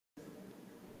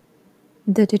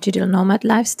The digital nomad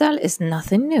lifestyle is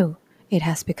nothing new. It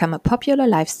has become a popular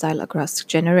lifestyle across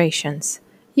generations.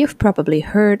 You've probably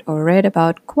heard or read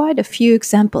about quite a few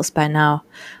examples by now,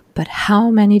 but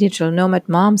how many digital nomad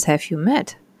moms have you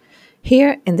met?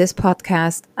 Here in this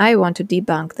podcast, I want to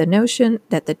debunk the notion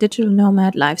that the digital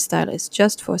nomad lifestyle is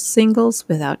just for singles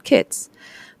without kids.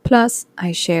 Plus,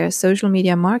 I share social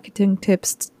media marketing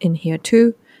tips in here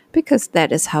too, because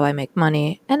that is how I make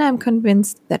money, and I'm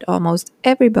convinced that almost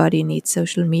everybody needs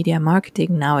social media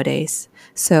marketing nowadays.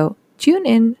 So, tune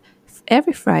in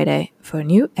every Friday for a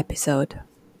new episode.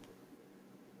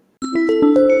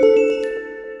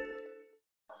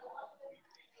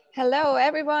 Hello,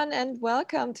 everyone, and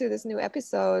welcome to this new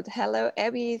episode. Hello,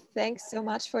 Abby. Thanks so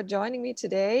much for joining me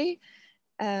today.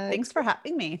 Thanks for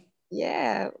having me.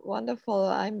 Yeah, wonderful.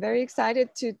 I'm very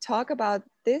excited to talk about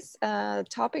this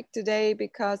topic today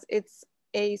because it's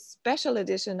a special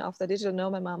edition of the Digital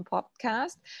Nomad Mom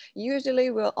podcast.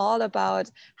 Usually, we're all about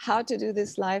how to do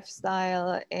this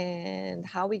lifestyle and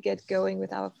how we get going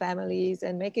with our families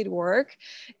and make it work.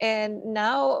 And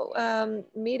now,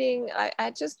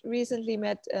 I just recently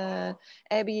met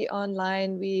Abby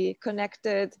online. We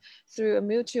connected through a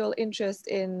mutual interest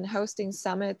in hosting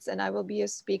summits, and I will be a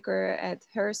speaker at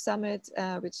her summit,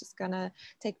 which is gonna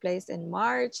take place in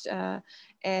March.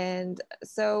 And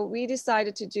so we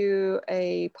decided to do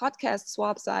a podcast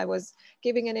swap. So I was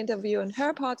giving an interview on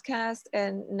her podcast,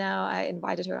 and now I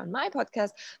invited her on my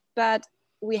podcast. But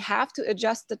we have to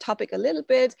adjust the topic a little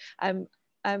bit. I'm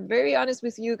very honest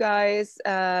with you guys,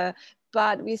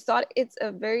 but we thought it's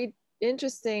a very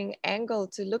interesting angle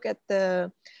to look at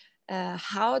the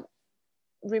how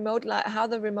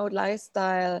the remote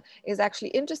lifestyle is actually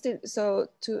interesting so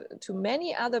to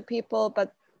many other people,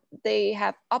 but they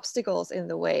have obstacles in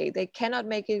the way. They cannot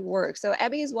make it work. So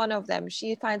Abby is one of them.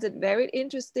 She finds it very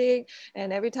interesting,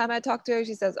 and every time I talk to her,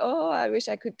 she says, oh, I wish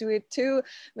I could do it too.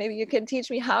 Maybe you can teach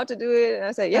me how to do it. And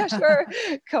I say, yeah, sure,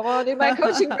 come on in my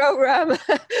coaching program.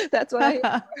 That's what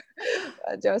I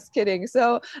just kidding.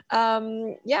 So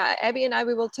yeah, Abby and I,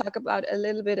 we will talk about a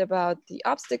little bit about the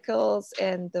obstacles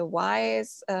and the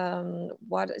whys,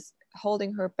 what is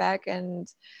holding her back, and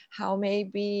how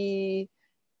maybe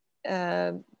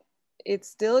it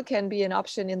still can be an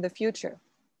option in the future,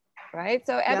 right?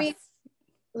 So Abby, Yes.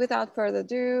 without further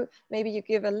ado, maybe you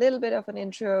give a little bit of an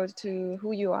intro to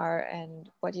who you are and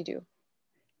what you do.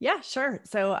 Yeah, sure.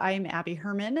 So I'm Abby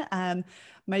Hermann.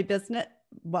 My business,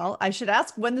 well, I should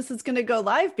ask when this is going to go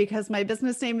live because my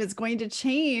business name is going to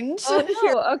change. Oh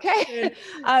no, okay.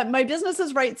 My business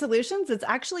is Right Solutions. It's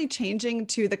actually changing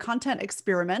to the Content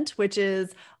Experiment, which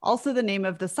is also the name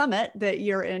of the summit that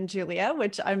you're in, Julia,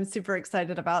 which I'm super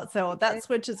excited about. So that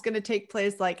switch is going to take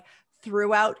place like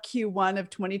throughout Q1 of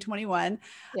 2021.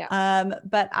 Yeah.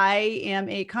 But I am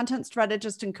a content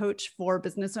strategist and coach for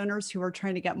business owners who are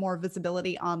trying to get more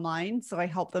visibility online. So I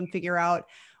help them figure out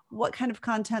what kind of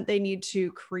content they need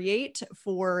to create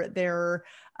for their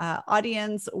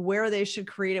audience, where they should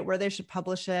create it, where they should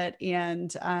publish it,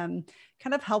 and kind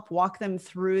of help walk them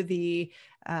through the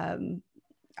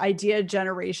idea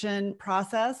generation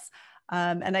process.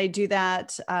 And I do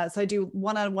that. So I do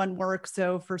one-on-one work.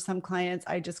 So for some clients,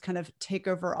 I just kind of take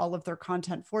over all of their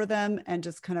content for them and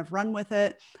just kind of run with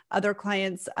it. Other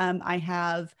clients, I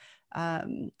have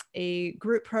a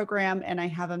group program and I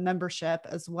have a membership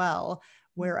as well,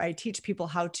 where I teach people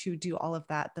how to do all of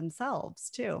that themselves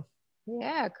too.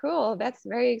 Yeah, cool. That's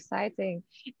very exciting.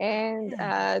 And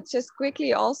just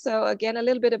quickly, also, again, a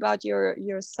little bit about your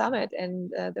summit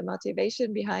and the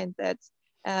motivation behind that.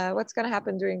 What's going to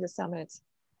happen during the summit?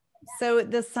 So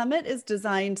the summit is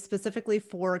designed specifically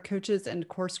for coaches and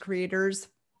course creators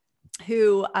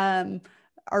who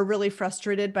are really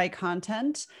frustrated by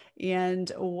content and,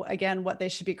 again, what they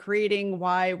should be creating,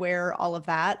 why, where, all of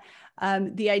that.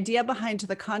 The idea behind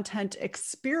the content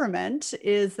experiment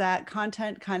is that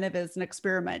content kind of is an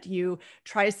experiment. You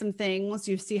try some things,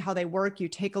 you see how they work, you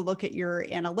take a look at your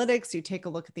analytics, you take a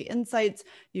look at the insights,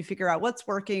 you figure out what's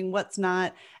working, what's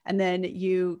not, and then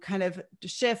you kind of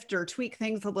shift or tweak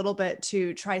things a little bit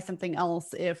to try something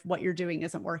else if what you're doing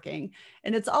isn't working.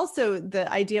 And it's also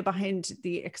the idea behind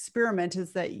the experiment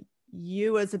is that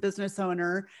you as a business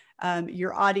owner,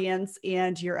 your audience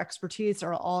and your expertise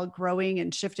are all growing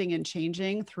and shifting and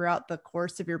changing throughout the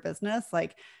course of your business.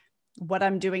 Like what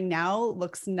I'm doing now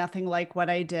looks nothing like what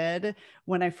I did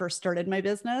when I first started my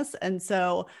business. And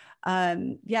so,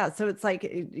 so it's like,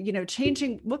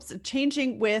 changing with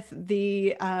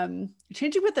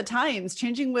the times,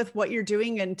 changing with what you're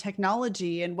doing in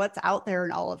technology and what's out there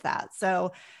and all of that.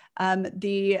 So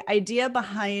the idea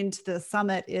behind the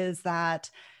summit is that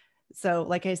So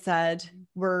like I said,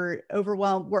 we're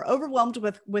overwhelmed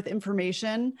with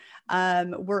information.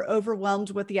 We're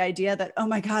overwhelmed with the idea that, oh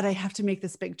my God, I have to make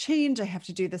this big change. I have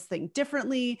to do this thing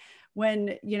differently,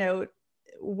 when,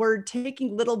 we're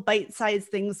taking little bite-sized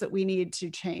things that we need to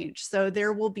change. So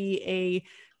there will be a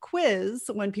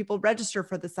quiz when people register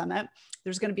for the summit.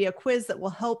 There's going to be a quiz that will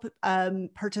help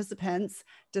participants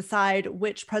decide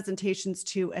which presentations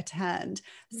to attend.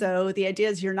 So the idea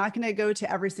is you're not going to go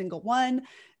to every single one.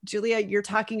 Julia, you're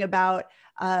talking about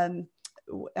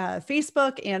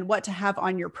Facebook and what to have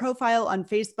on your profile on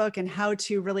Facebook and how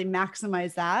to really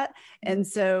maximize that. And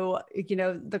so,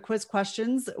 the quiz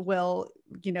questions will,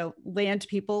 land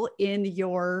people in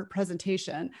your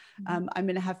presentation. I'm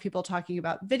going to have people talking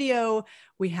about video.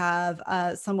 We have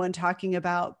someone talking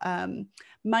about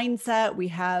mindset. We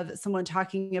have someone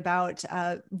talking about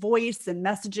voice and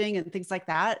messaging and things like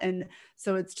that. And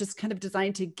so it's just kind of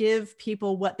designed to give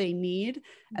people what they need.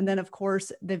 And then, of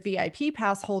course, the VIP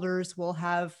pass holders will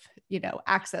have,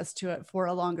 access to it for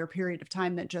a longer period of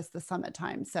time than just the summit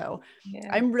time. So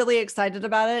I'm really excited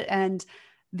about it. And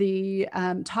the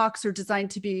talks are designed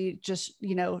to be just,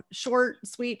 short,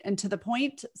 sweet, and to the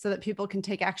point so that people can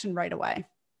take action right away.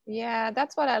 Yeah,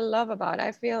 that's what I love about it.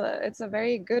 I feel it's a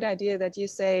very good idea that you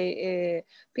say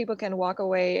people can walk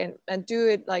away and do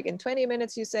it like in 20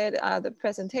 minutes, you said, the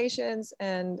presentations,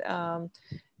 and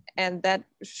that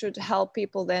should help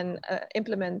people then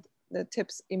implement the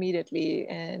tips immediately.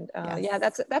 And yeah,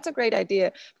 that's a great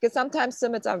idea, because sometimes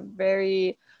summits are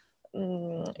very,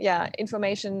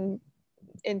 information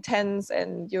intense,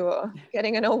 and you're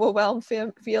getting an overwhelmed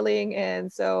feeling,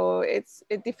 and so it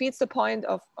defeats the point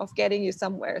of getting you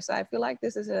somewhere. So I feel like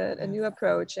this is a new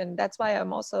approach, and that's why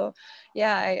I'm also,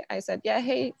 I said,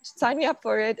 hey, sign me up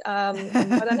for it. I'm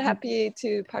more than happy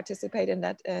to participate in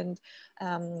that and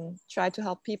try to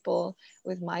help people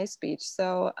with my speech.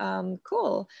 So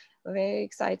cool. Very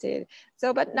excited.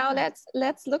 So, but now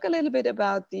let's look a little bit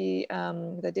about the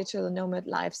digital nomad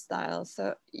lifestyle.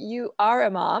 So you are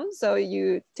a mom, so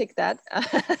you tick that.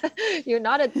 You're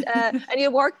not and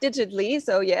you work digitally,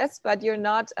 so yes, but you're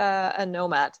not a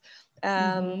nomad.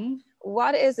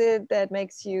 What is it that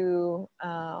makes you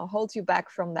hold you back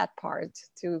from that part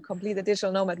to complete the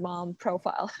digital nomad mom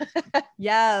profile?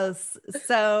 Yes.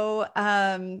 So,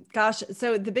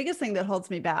 so the biggest thing that holds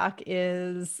me back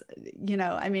is,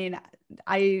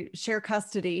 I share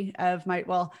custody of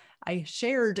I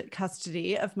shared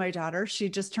custody of my daughter. She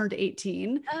just turned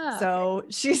 18. So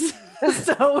she's,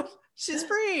 she's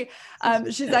free.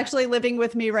 She's actually living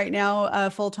with me right now,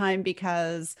 full-time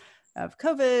because of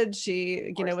COVID.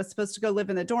 She, was supposed to go live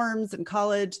in the dorms in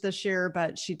college this year,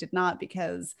 but she did not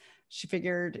because she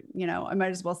figured, I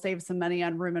might as well save some money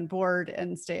on room and board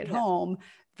and stay at home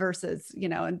versus,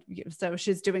 and so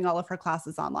she's doing all of her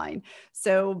classes online.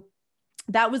 So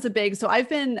that was so I've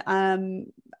been,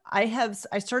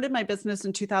 I started my business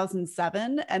in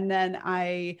 2007, and then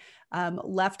I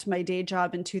left my day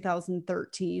job in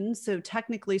 2013. So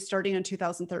technically starting in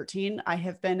 2013, I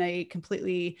have been a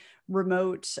completely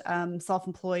remote,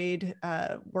 self-employed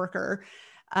worker.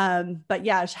 But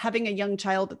yeah, having a young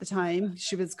child at the time,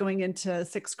 she was going into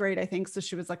 6th grade, I think. So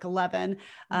she was like 11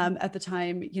 at the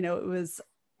time. It was,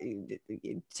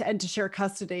 to share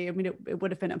custody. I mean, it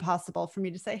would have been impossible for me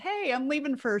to say, hey, I'm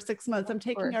leaving for 6 months. I'm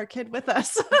taking our kid with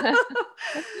us.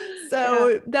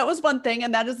 So that was one thing.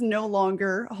 And that is no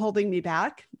longer holding me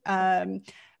back.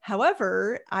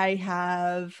 However, I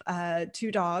have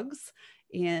 2 dogs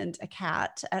and a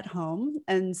cat at home.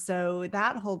 And so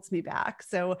that holds me back.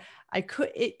 So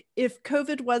if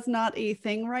COVID was not a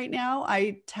thing right now,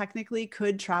 I technically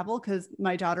could travel because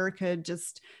my daughter could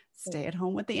just stay at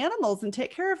home with the animals and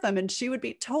take care of them. And she would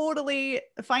be totally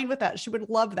fine with that. She would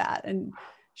love that. And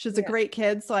she's a great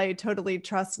kid. So I totally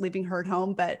trust leaving her at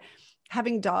home. But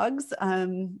having dogs,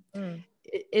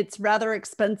 it's rather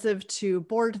expensive to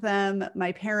board them.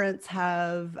 My parents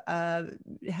have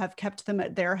kept them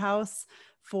at their house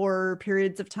for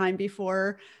periods of time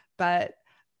before, but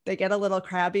they get a little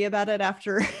crabby about it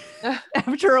after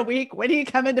a week. When do you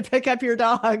come in to pick up your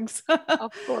dogs?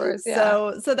 Of course.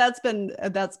 Yeah. So that's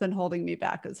been holding me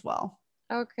back as well.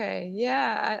 Okay.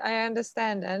 Yeah, I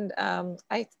understand. And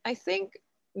I think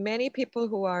many people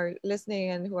who are listening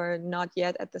and who are not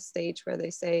yet at the stage where they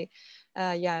say,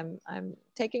 I'm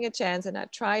taking a chance and I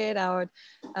try it out,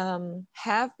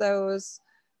 have those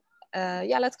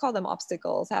let's call them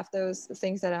obstacles, have those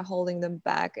things that are holding them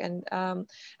back. And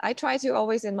I try to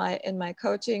always in my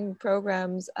coaching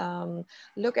programs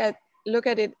look at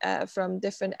it from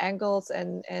different angles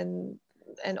and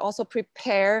also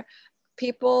prepare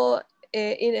people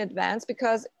in advance,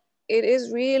 because it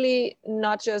is really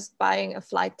not just buying a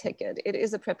flight ticket. It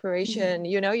is a preparation.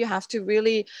 You know, you have to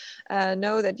really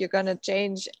know that you're going to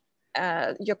change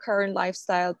your current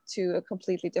lifestyle to a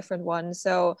completely different one.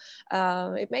 So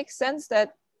it makes sense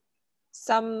that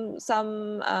some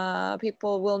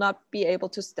people will not be able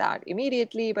to start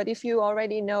immediately, but if you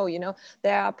already know, you know,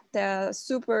 there are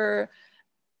super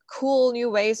cool new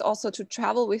ways also to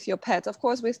travel with your pets. Of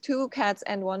course, with two cats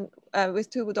and with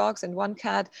two dogs and one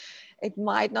cat, it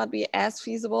might not be as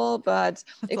feasible. But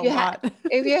That's a lot.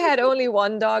 if you had only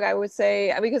one dog, I would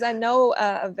say, because I know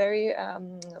a very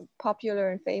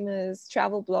popular and famous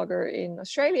travel blogger in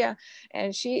Australia,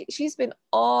 and she's been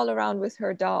all around with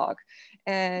her dog.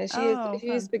 And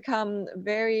she's Fun. become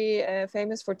very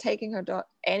famous for taking her dog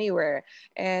anywhere.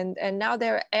 And now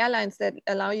there are airlines that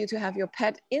allow you to have your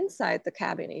pet inside the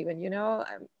cabin even, you know.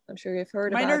 I'm sure you've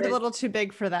heard Mine about are it. a little too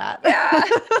big for that. Yeah,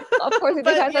 of course, it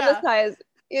But depends on the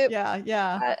yeah, size.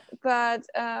 yeah. But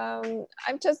I'm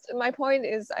just, my point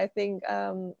is, I think,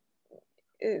 of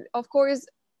course,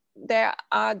 there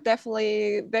are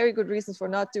definitely very good reasons for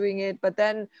not doing it. But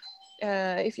then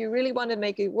if you really want to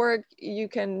make it work, you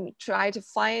can try to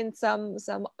find some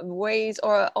ways,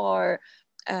 or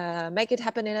make it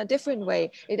happen in a different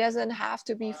way. It doesn't have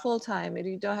to be full time.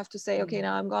 You don't have to say, okay,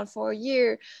 now I'm gone for a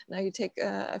year. Now you take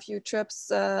a few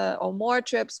trips or more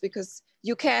trips because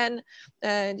you can,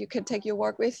 and you can take your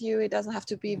work with you. It doesn't have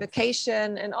to be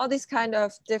vacation, and all these kind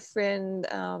of different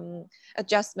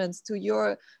adjustments to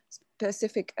your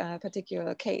specific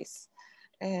particular case.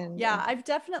 And Yeah, I've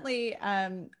definitely,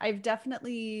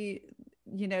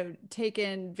 you know,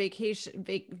 taken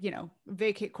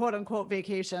quote unquote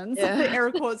vacations, yeah. air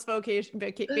quotes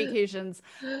vacations,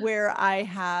 where I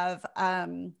have,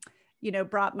 you know,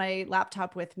 brought my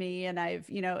laptop with me, and I've,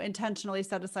 you know, intentionally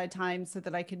set aside time so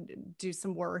that I could do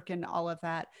some work and all of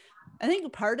that. I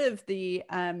think part of the,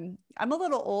 I'm a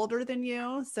little older than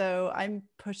you, so I'm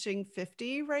pushing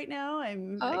 50 right now. I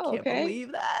Oh, can't okay.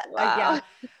 believe that. Yeah. Wow.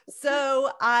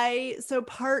 So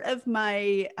part of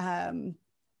my, I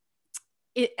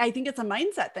think it's a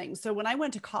mindset thing. So when I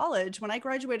went to college, when I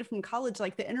graduated from college,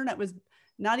 like the internet was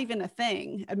not even a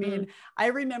thing. I mean, I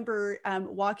remember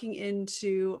walking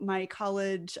into my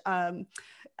college, my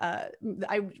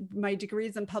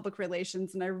degrees in public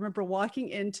relations, and I remember walking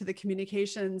into the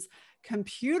communications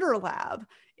computer lab,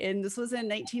 and this was in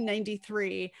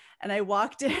 1993. And I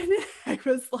walked in, and I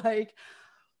was like,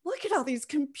 look at all these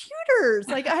computers.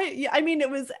 Like I mean, it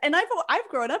was, and I've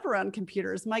grown up around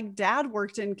computers. My dad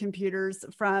worked in computers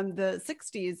from the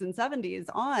 60s and 70s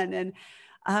on. And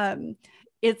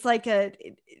it's like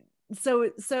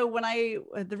so when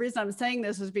the reason I'm saying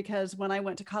this is because when I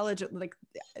went to college,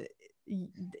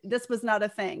 this was not a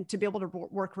thing to be able to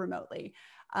work remotely,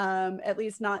 at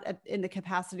least not in the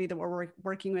capacity that we're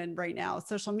working in right now.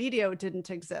 Social media didn't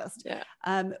exist. Yeah.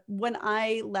 When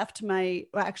I left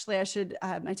actually I should,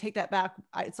 I take that back.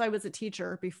 So I was a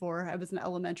teacher before. I was an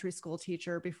elementary school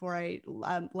teacher before I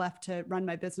left to run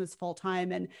my business full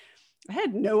time. And I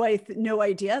had no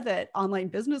idea that online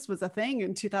business was a thing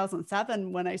in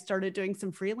 2007 when I started doing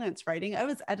some freelance writing. I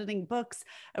was editing books.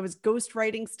 I was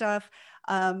ghostwriting stuff.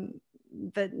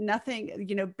 But nothing,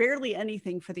 you know, barely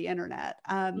anything for the internet.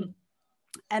 And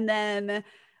then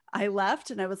I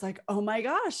left and I was like, oh my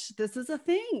gosh, this is a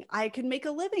thing. I can make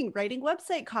a living writing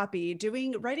website copy,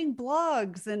 writing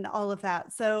blogs and all of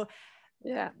that. So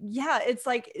yeah, it's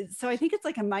like, so I think it's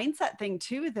like a mindset thing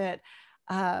too, that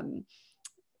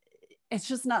it's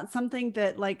just not something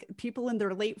that like people in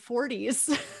their late 40s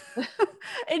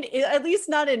and at least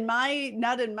not in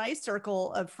my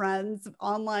circle of friends,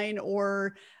 online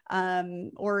or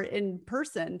in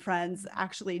person friends,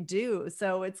 actually do.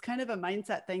 So it's kind of a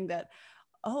mindset thing that,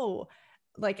 oh,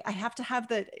 like I have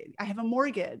a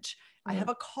mortgage, I have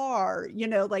a car, you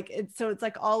know, like it's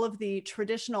like all of the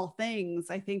traditional things.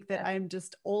 I think that I'm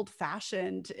just old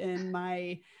fashioned in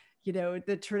my, you know,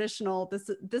 the traditional,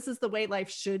 this is the way life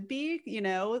should be, you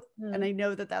know. And I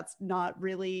know that that's not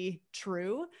really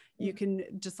true. You can,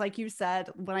 just like you said,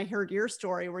 when I heard your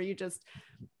story where you just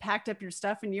packed up your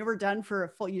stuff and you were done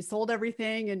you sold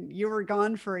everything and you were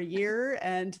gone for a year,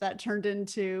 and that turned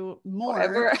into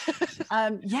more.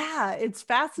 Yeah, it's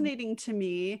fascinating to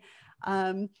me.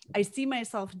 I see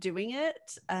myself doing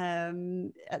it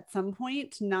at some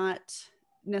point, not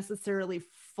necessarily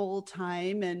full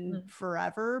time and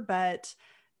forever, but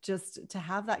just to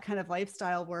have that kind of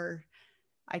lifestyle where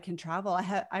I can travel.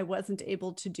 I wasn't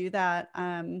able to do that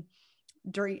in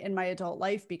my adult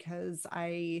life because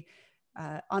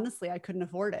honestly, I couldn't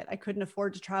afford it. I couldn't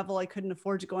afford to travel. I couldn't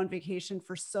afford to go on vacation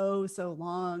for so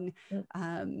long.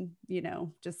 You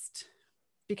know, just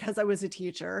because I was a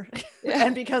teacher Yeah.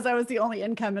 and because I was the only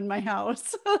income in my house.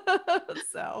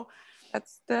 So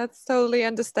That's totally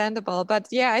understandable. But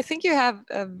yeah, I think you have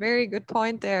a very good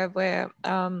point there where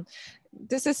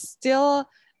this is still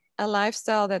a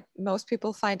lifestyle that most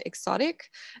people find exotic,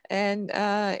 and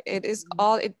it is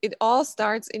all it all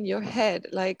starts in your head,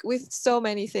 like with so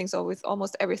many things, or with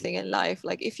almost everything in life.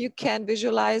 Like if you can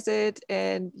visualize it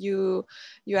and you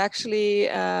actually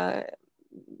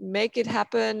make it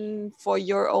happen for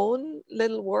your own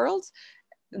little world,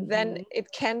 then mm-hmm. it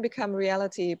can become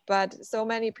reality. But so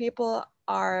many people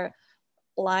are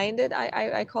blinded.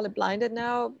 I call it blinded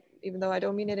now, even though I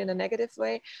don't mean it in a negative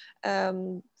way,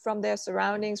 from their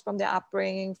surroundings, from their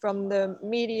upbringing, from the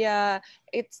media.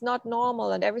 It's not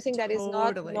normal, and everything that is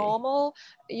not Totally. normal,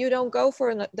 you don't go for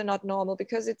the not normal,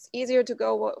 because it's easier to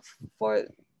go for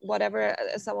whatever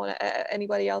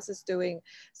anybody else is doing.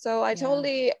 So I Yeah.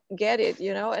 totally get it,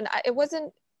 and it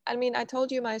wasn't. I mean, I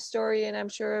told you my story, and I'm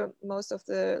sure most of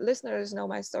the listeners know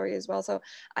my story as well. So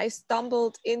I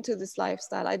stumbled into this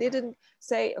lifestyle. I didn't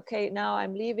say, okay, now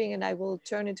I'm leaving and I will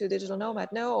turn into a digital nomad.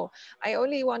 No, I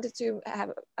only wanted to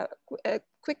have a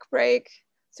quick break,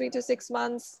 3 to 6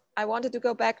 months. I wanted to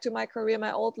go back to my career,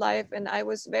 my old life. And I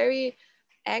was very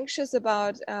anxious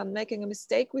about making a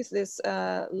mistake with this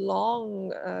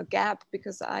long gap,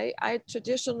 because I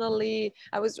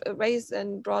was raised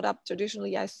and brought up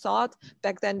traditionally. I thought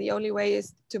back then the only way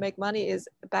is to make money is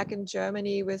back in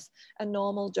Germany with a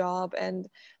normal job, and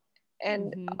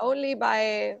Mm-hmm. only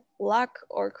by luck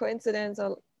or coincidence,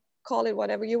 or call it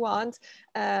whatever you want,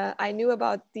 I knew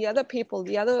about the other people,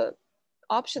 the other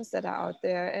options that are out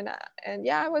there. And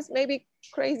yeah, I was maybe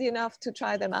crazy enough to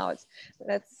try them out.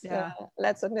 Yeah.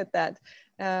 Let's admit that,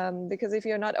 because if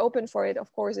you're not open for it,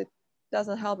 of course it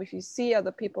doesn't help if you see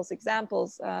other people's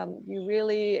examples. You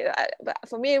really, but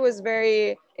for me it was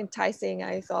very enticing.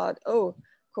 I thought, oh,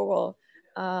 cool,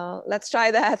 let's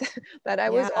try that. But I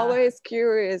was Yeah. always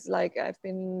curious. Like I've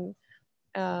been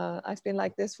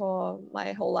like this for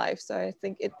my whole life. So I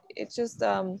think it just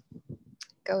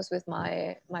goes with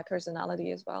my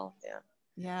personality as well. Yeah.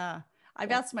 Yeah. I've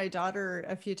Yeah. asked my daughter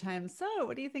a few times, so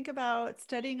what do you think about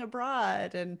studying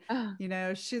abroad? And Ah,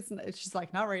 she's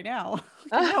like, not right now.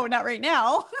 ah, No, not right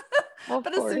now. of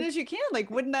But as soon course. as you can, like,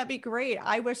 wouldn't that be great?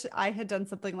 I wish I had done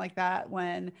something like that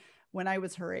when I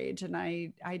was her age, and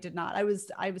I did not. I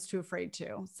was too afraid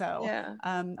to. So Yeah.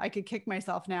 I could kick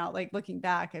myself now, like looking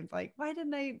back, and like, why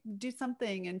didn't I do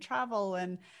something and travel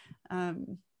and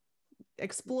um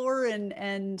explore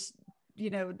and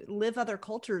live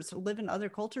in other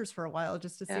cultures for a while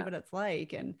just to see Yeah. what it's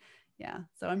like. And yeah,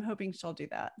 so I'm hoping she'll do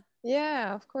that.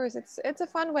 Yeah, of course. It's a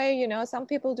fun way, Some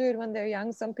people do it when they're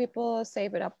young, some people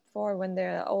save it up for when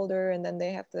they're older, and then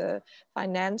they have the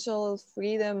financial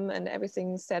freedom and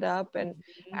everything set up. And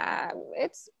Mhm.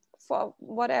 it's for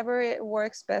whatever it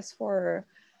works best for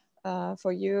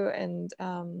you. And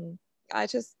I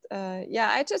just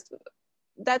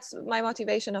that's my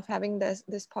motivation of having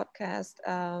this podcast.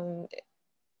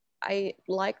 I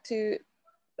like to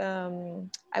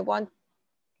I want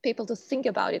people to think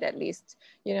about it at least,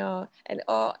 and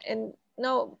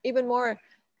no, even more.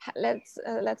 Let's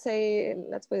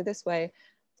put it this way: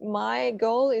 my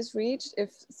goal is reached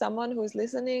if someone who's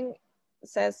listening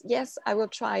says, yes, I will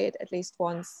try it at least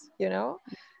once,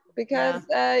 because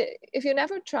Yeah. if you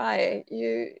never try,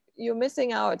 you're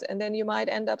missing out, and then you might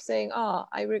end up saying, oh,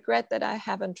 I regret that I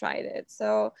haven't tried it.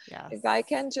 So if I Yes.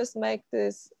 can just make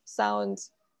this sound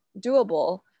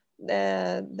doable,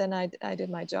 then I did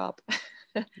my job.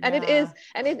 and it is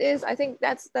Yeah. and it is I think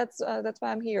that's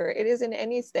why I'm here. It is in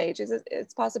any stage.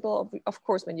 It's possible, of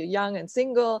course, when you're young and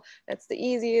single, that's the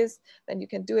easiest. Then you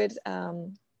can do it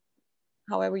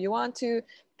however you want to,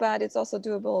 but it's also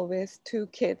doable with 2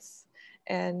 kids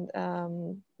and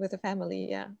with a family.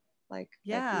 Yeah, like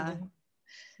Yeah. you. So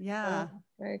Yeah.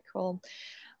 very cool.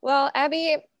 Well,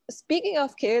 Abby, speaking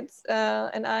of kids,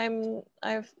 and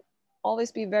I've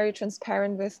always be very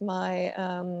transparent with my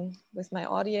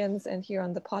audience and here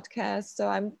on the podcast. So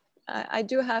I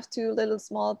do have 2 little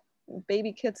small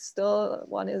baby kids still.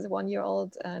 One is 1 year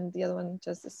old and the other one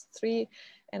just is 3.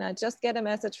 And I just get a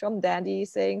message from daddy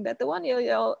saying that the 1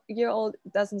 year old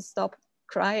doesn't stop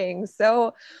crying.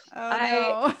 So Oh I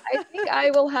no. I think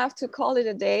I will have to call it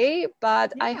a day,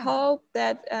 but I Yeah. hope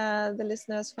that the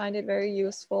listeners find it very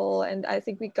useful. And I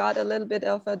think we got a little bit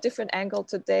of a different angle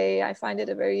today. I find it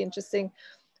a very interesting,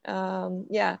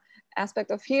 yeah,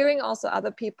 aspect of hearing also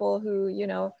other people who,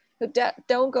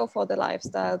 don't go for the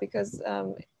lifestyle, because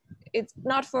it's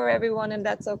not for everyone, and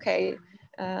that's okay.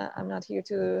 I'm not here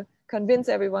to convince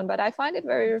everyone, but I find it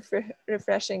very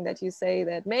refreshing that you say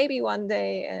that maybe one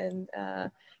day. And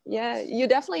yeah, you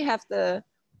definitely have the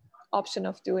option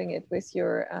of doing it with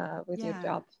your Yeah.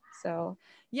 job. So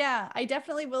Yeah, I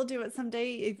definitely will do it someday,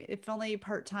 if only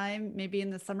part time, maybe in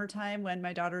the summertime when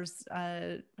my daughter's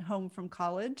home from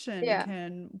college and yeah,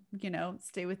 can,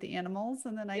 stay with the animals,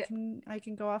 and then yeah, I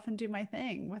can go off and do my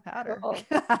thing without her. cool.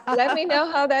 Let me know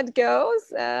how that goes.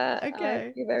 I'd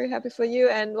Okay. be very happy for you.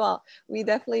 And well, we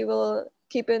definitely will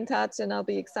keep in touch, and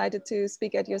I'll be excited to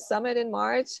speak at your summit in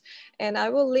March. And I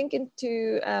will link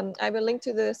to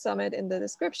the summit in the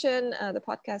description, the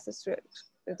podcast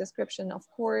the description, of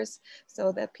course,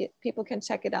 so that people can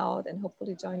check it out and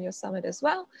hopefully join your summit as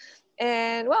well.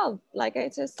 And well, like I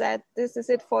just said, this is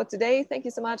it for today. Thank you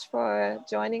so much for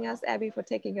joining us, Abby, for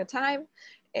taking your time.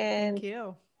 Thank And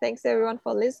you. thanks everyone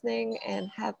for listening, and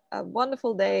have a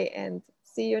wonderful day, and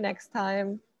see you next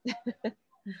time.